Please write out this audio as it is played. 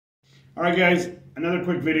All right, guys, another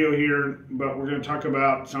quick video here, but we're going to talk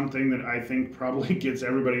about something that I think probably gets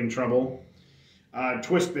everybody in trouble.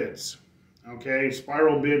 Twist bits, okay?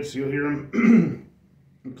 Spiral bits, you'll hear them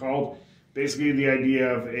called. Basically the idea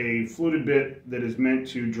of a fluted bit that is meant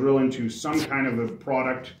to drill into some kind of a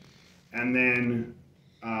product and then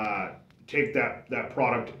take that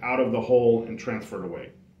product out of the hole and transfer it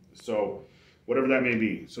away. So whatever that may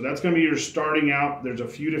be. So that's going to be your starting out. There's a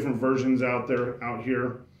few different versions out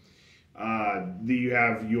here. You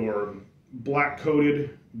have your black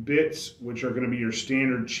coated bits, which are going to be your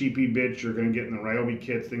standard cheapy bits you're going to get in the Ryobi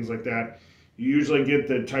kits, things like that. You usually get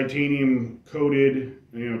the titanium coated,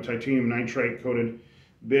 titanium nitrate coated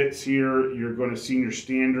bits here. You're going to see your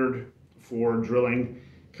standard for drilling,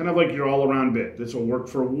 kind of like your all-around bit. This will work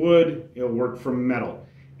for wood, it'll work for metal.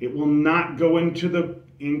 It will not go into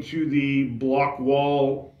the block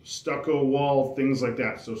wall, stucco wall, things like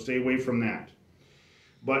that, so stay away from that.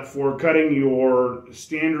 But for cutting your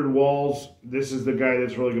standard walls, this is the guy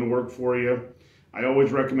that's really going to work for you. I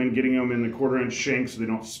always recommend getting them in the 1/4 inch shank so they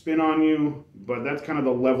don't spin on you, but that's kind of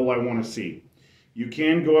the level I want to see. You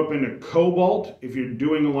can go up into cobalt if you're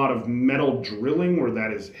doing a lot of metal drilling, where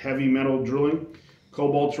that is heavy metal drilling.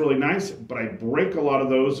 Cobalt's really nice, but I break a lot of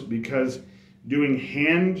those because doing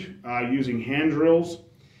using hand drills,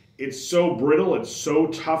 it's so brittle, it's so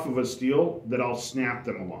tough of a steel that I'll snap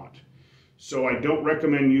them a lot. So I don't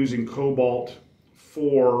recommend using cobalt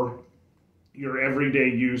for your everyday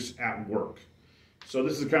use at work. So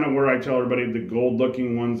this is kind of where I tell everybody the gold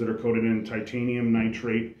looking ones that are coated in titanium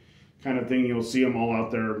nitrate kind of thing. You'll see them all out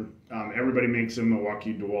there. Everybody makes them,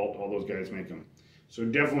 Milwaukee, DeWalt, all those guys make them. So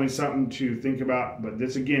definitely something to think about, but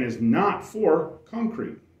this again is not for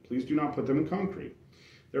concrete. Please do not put them in concrete.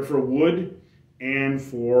 They're for wood and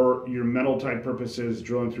for your metal type purposes,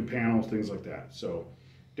 drilling through panels, things like that. So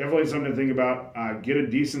definitely something to think about. Get a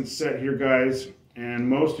decent set here, guys. And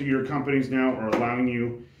most of your companies now are allowing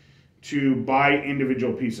you to buy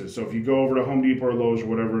individual pieces. So if you go over to Home Depot or Lowe's or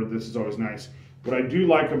whatever, this is always nice. What I do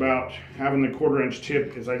like about having the 1/4 inch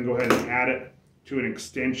tip is I can go ahead and add it to an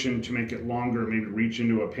extension to make it longer, maybe reach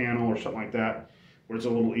into a panel or something like that, where it's a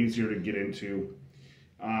little easier to get into.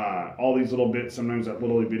 All these little bits, sometimes that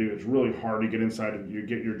little bitty, it's really hard to get inside. You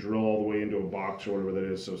get your drill all the way into a box or whatever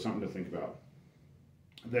that is, so something to think about.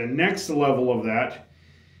 The next level of that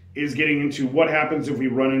is getting into what happens if we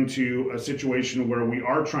run into a situation where we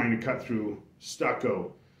are trying to cut through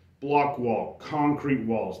stucco, block wall, concrete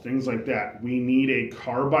walls, things like that. We need a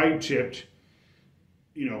carbide tipped,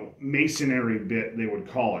 masonry bit, they would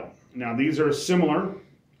call it. Now these are similar.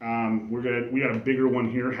 We got a bigger one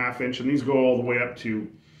here, 1/2 inch, and these go all the way up to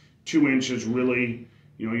 2 inches really.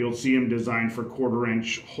 You'll see them designed for 1/4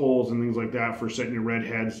 inch holes and things like that for setting your red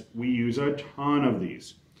heads. We use a ton of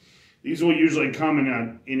these. These will usually come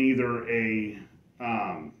in either a,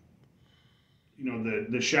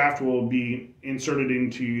 the shaft will be inserted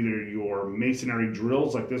into either your masonry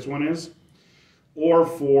drills like this one is, or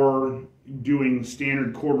for doing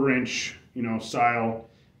standard 1/4 inch, style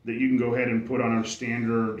that you can go ahead and put on a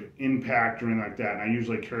standard impact or anything like that. And I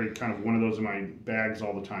usually carry kind of one of those in my bags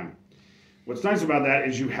all the time. What's nice about that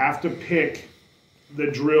is you have to pick the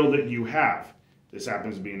drill that you have. This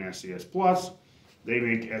happens to be an SDS Plus. They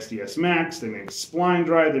make SDS Max, they make Spline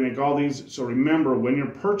Drive, they make all these. So remember, when you're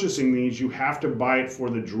purchasing these, you have to buy it for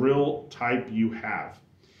the drill type you have.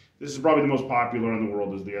 This is probably the most popular in the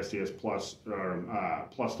world, is the SDS Plus or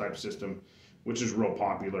Plus type system, which is real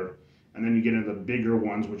popular. And then you get into the bigger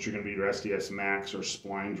ones, which are going to be your SDS Max or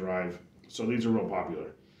Spline Drive. So these are real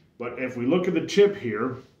popular. But if we look at the tip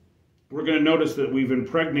here, we're going to notice that we've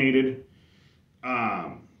impregnated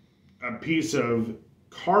a piece of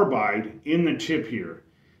carbide in the tip here.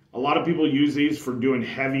 A lot of people use these for doing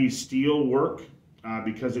heavy steel work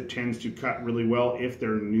because it tends to cut really well if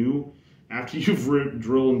they're new. After you've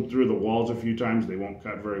drilled through the walls a few times, they won't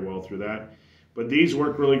cut very well through that. But these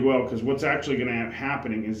work really well because what's actually going to have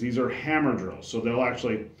happening is these are hammer drills. So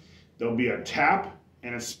there'll be a tap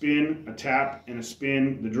and a spin, a tap and a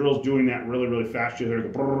spin. The drill's doing that really, really fast. You hear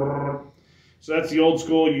it go. So that's the old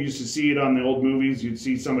school. You used to see it on the old movies. You'd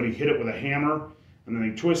see somebody hit it with a hammer, and then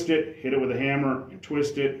they twist it, hit it with a hammer, and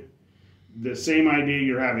twist it. The same idea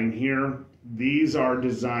you're having here. These are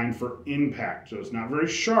designed for impact. So it's not very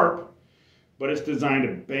sharp, but it's designed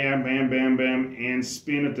to bam, bam, bam, bam, and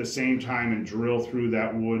spin at the same time and drill through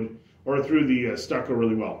that wood or through the stucco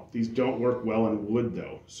really well. These don't work well in wood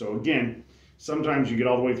though. So again, sometimes you get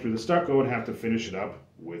all the way through the stucco and have to finish it up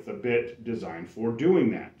with a bit designed for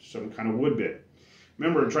doing that, some kind of wood bit.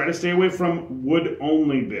 Remember, try to stay away from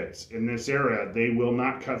wood-only bits in this area. They will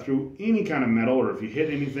not cut through any kind of metal, or if you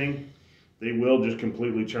hit anything, they will just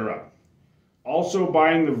completely tear up. Also,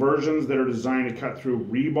 buying the versions that are designed to cut through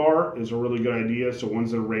rebar is a really good idea. So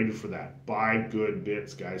ones that are rated for that. Buy good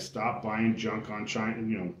bits, guys. Stop buying junk on China,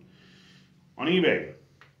 on eBay.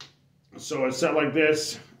 So a set like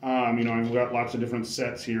this, I've got lots of different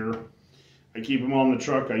sets here. I keep them all in the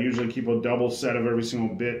truck. I usually keep a double set of every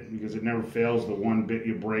single bit because it never fails. The one bit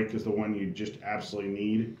you break is the one you just absolutely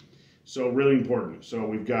need. So really important. So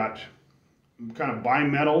we've got kind of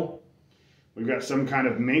bimetal. We've got some kind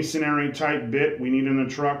of masonry type bit we need in the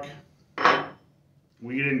truck.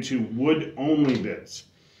 We get into wood only bits.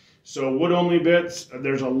 So wood only bits,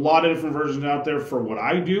 there's a lot of different versions out there. For what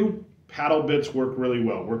I do, paddle bits work really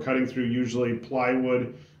well. We're cutting through usually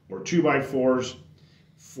plywood or 2x4s.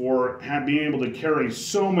 For being able to carry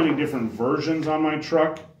so many different versions on my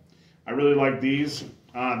truck, I really like these.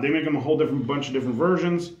 They make them a whole bunch of different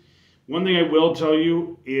versions. One thing I will tell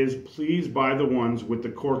you is please buy the ones with the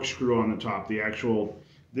corkscrew on the top.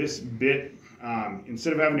 This bit,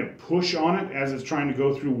 instead of having to push on it as it's trying to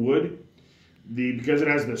go through wood, because it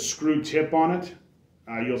has the screw tip on it,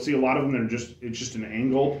 you'll see a lot of them that are it's just an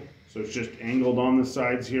angle. So it's just angled on the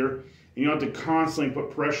sides here. And you don't have to constantly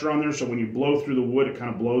put pressure on there, so when you blow through the wood, it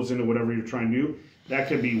kind of blows into whatever you're trying to do. That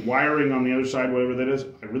could be wiring on the other side, whatever that is.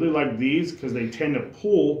 I really like these because they tend to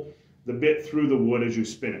pull the bit through the wood as you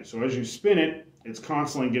spin it. So as you spin it, it's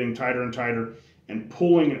constantly getting tighter and tighter and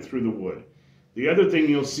pulling it through the wood. The other thing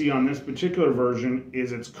you'll see on this particular version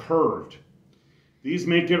is it's curved. These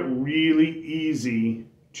make it really easy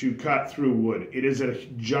to cut through wood. It is a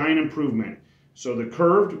giant improvement. So the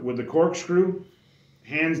curved with the corkscrew,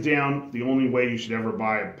 hands down, the only way you should ever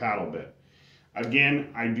buy a paddle bit. Again,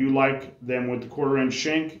 I do like them with the 1/4"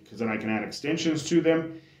 shank because then I can add extensions to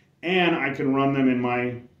them, and I can run them in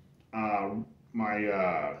my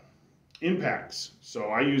impacts. So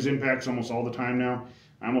I use impacts almost all the time now.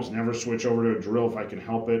 I almost never switch over to a drill if I can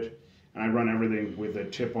help it, and I run everything with a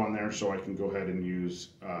tip on there so I can go ahead and use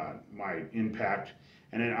my impact,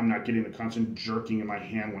 and then I'm not getting the constant jerking in my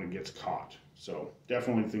hand when it gets caught. So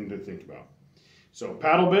definitely a thing to think about. So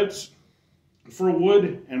paddle bits for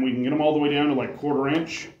wood, and we can get them all the way down to like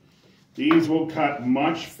 1/4". These will cut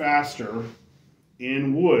much faster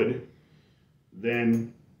in wood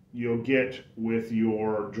than you'll get with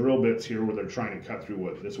your drill bits here where they're trying to cut through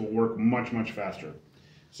wood. This will work much, much faster.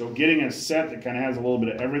 So getting a set that kind of has a little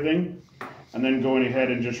bit of everything, and then going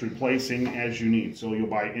ahead and just replacing as you need. So you'll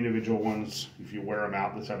buy individual ones if you wear them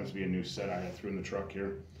out. This happens to be a new set I threw in the truck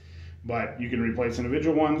here. But you can replace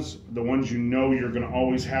individual ones, the ones you know you're going to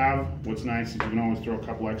always have. What's nice is you can always throw a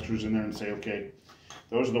couple extras in there and say, okay,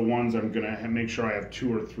 those are the ones I'm going to make sure I have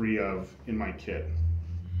 2 or 3 of in my kit.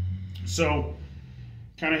 So,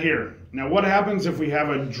 kind of here. Now what happens if we have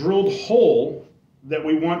a drilled hole that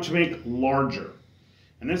we want to make larger?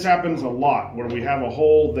 And this happens a lot where we have a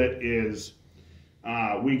hole that is,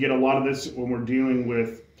 we get a lot of this when we're dealing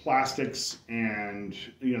with plastics and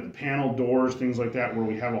the panel doors, things like that, where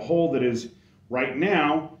we have a hole that is right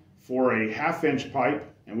now for a 1/2" pipe,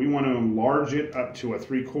 and we want to enlarge it up to a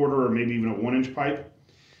 3/4 or maybe even a 1" pipe.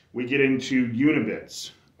 We get into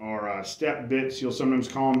unibits or step bits, you'll sometimes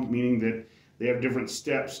call them, meaning that they have different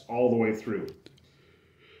steps all the way through.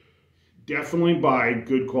 Definitely buy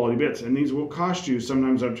good quality bits, and these will cost you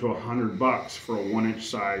sometimes up to $100 for a 1"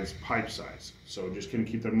 size pipe size. So just gonna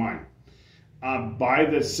keep that in mind. Buy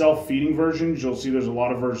the self-feeding versions. You'll see there's a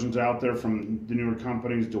lot of versions out there from the newer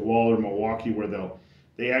companies, DeWalt or Milwaukee, where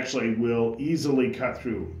they actually will easily cut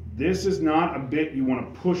through. This is not a bit you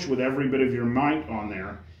want to push with every bit of your might on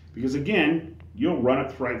there, because again, you'll run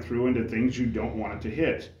it right through into things you don't want it to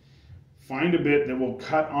hit. Find a bit that will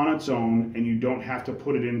cut on its own and you don't have to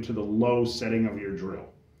put it into the low setting of your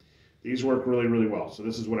drill. These work really, really well. So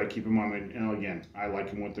this is what I keep them on. And again, I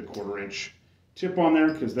like them with the 1/4" tip on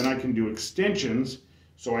there because then I can do extensions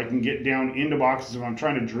so I can get down into boxes. If I'm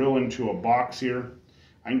trying to drill into a box here,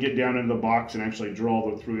 I can get down into the box and actually drill all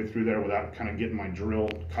the way through there without kind of getting my drill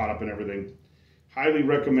caught up in everything. Highly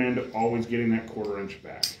recommend always getting that 1/4"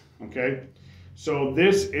 back, okay? So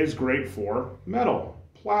this is great for metal,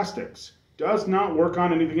 plastics. Does not work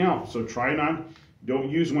on anything else, so try not, don't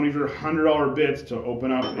use one of your $100 bits to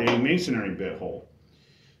open up a masonry bit hole.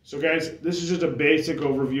 So guys, this is just a basic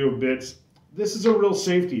overview of bits. This is a real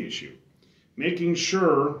safety issue. Making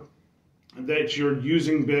sure that you're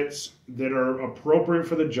using bits that are appropriate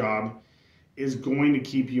for the job is going to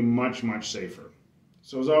keep you much, much safer.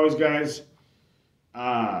 So as always, guys,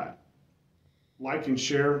 like and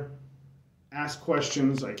share, ask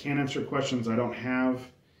questions. I can't answer questions I don't have,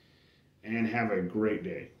 and have a great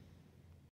day.